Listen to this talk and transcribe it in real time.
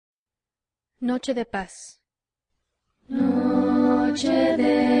Noche de paz. Noche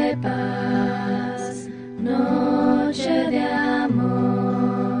de paz, noche de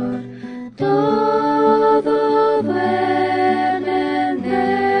amor, todo duerme en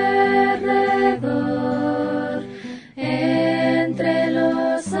derredor, entre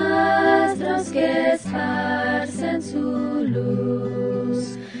los astros que esparcen su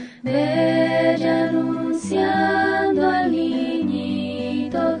luz, bella anunciando al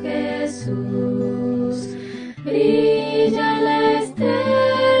niñito Jesús. Brilla la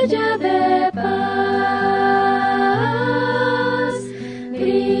estrella de paz,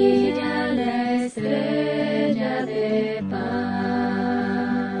 brilla la estrella de paz.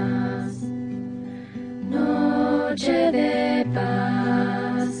 Noche de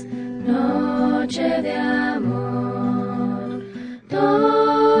paz, noche de amor,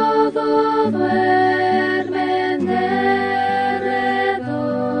 todo duerme en derredor,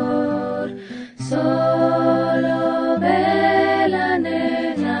 solo velan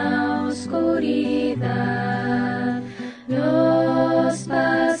en la oscuridad los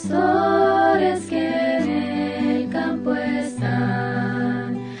pastores que en el campo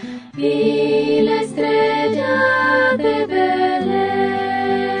están, y la estrella de Belén,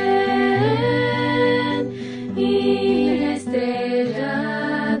 y la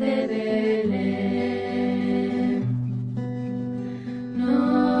estrella de Belén.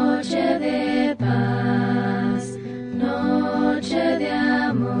 Noche de paz, noche de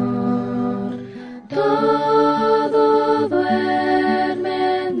amor, todo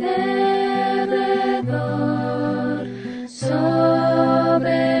duerme en derredor,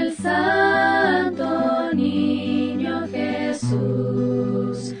 sobre el santo niño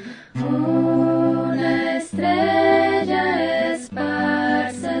Jesús. Una estrella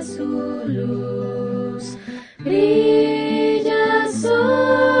esparce su luz, brilla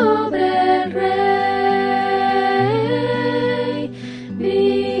sobre el Rey,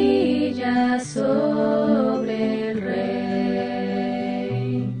 brilla sobre el Rey.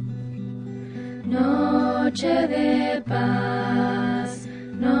 Noche de paz,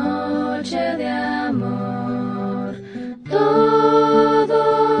 noche de amor,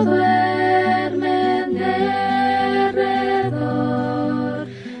 todo duerme en derredor,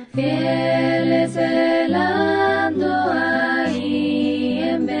 fieles velando ahí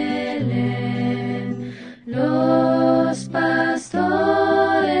en Belén, los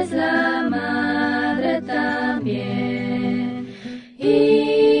pastores, la madre también,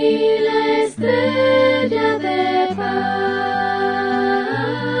 y la estrella de paz,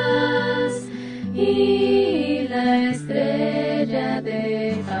 y la estrella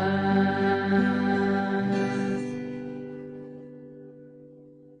de paz.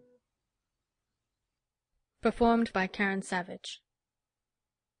 Performed by Karen Savage.